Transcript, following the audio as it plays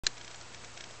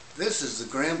This is the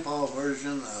grandpa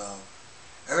version of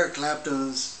Eric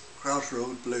Clapton's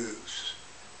Crossroads Blues.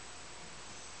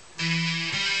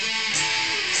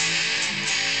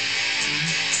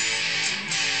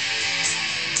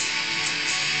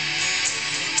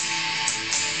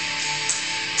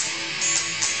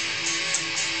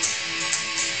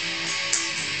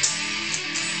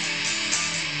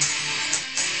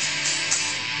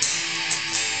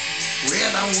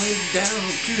 Well, I went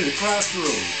down to the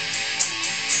crossroads,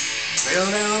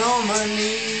 fell down on my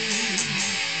knees.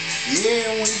 Yeah,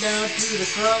 I went down to the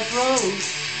crossroads,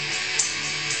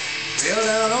 fell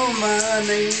down on my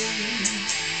knees.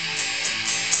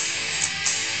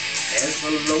 Asked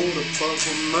for the Lord of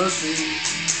fucking mercy,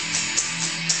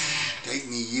 take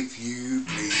me if you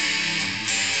please.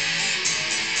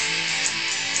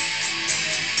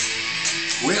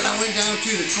 Well, I went down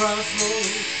to the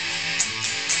crossroads,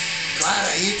 tried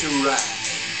to hitch a ride.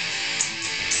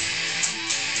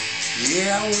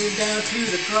 Yeah, I went down to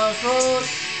the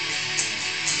crossroads,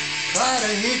 tried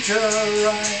to hitch a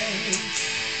ride.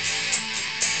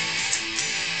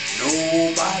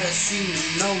 Nobody seemed to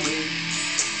know me,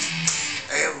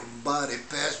 everybody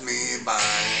passed me by.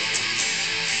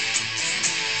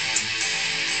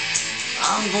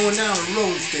 I'm going down the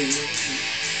road still,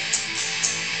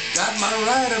 got my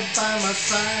rider by my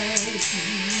side.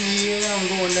 Yeah, I'm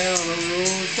going down the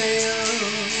road still,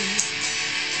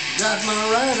 got my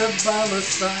rider by my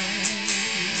side.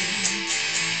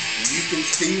 You can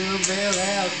still bail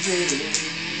out Billy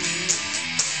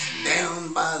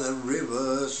down by the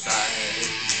riverside.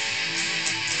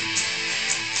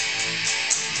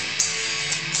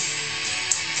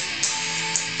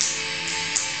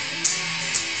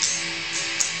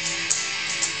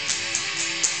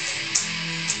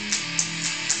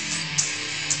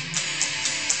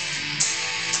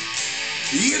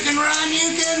 You can run,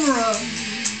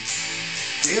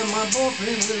 till my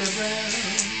boyfriend Willie Brown.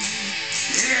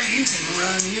 Yeah, you can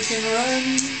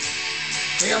run,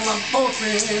 till my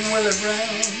boyfriend Willie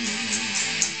Brown.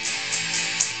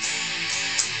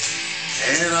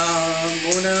 And I'm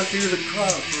going down to the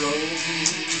crossroads,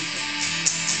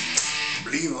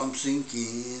 believe I'm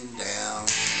sinking down.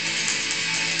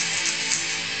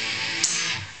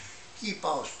 Keep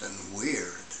Austin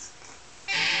weird.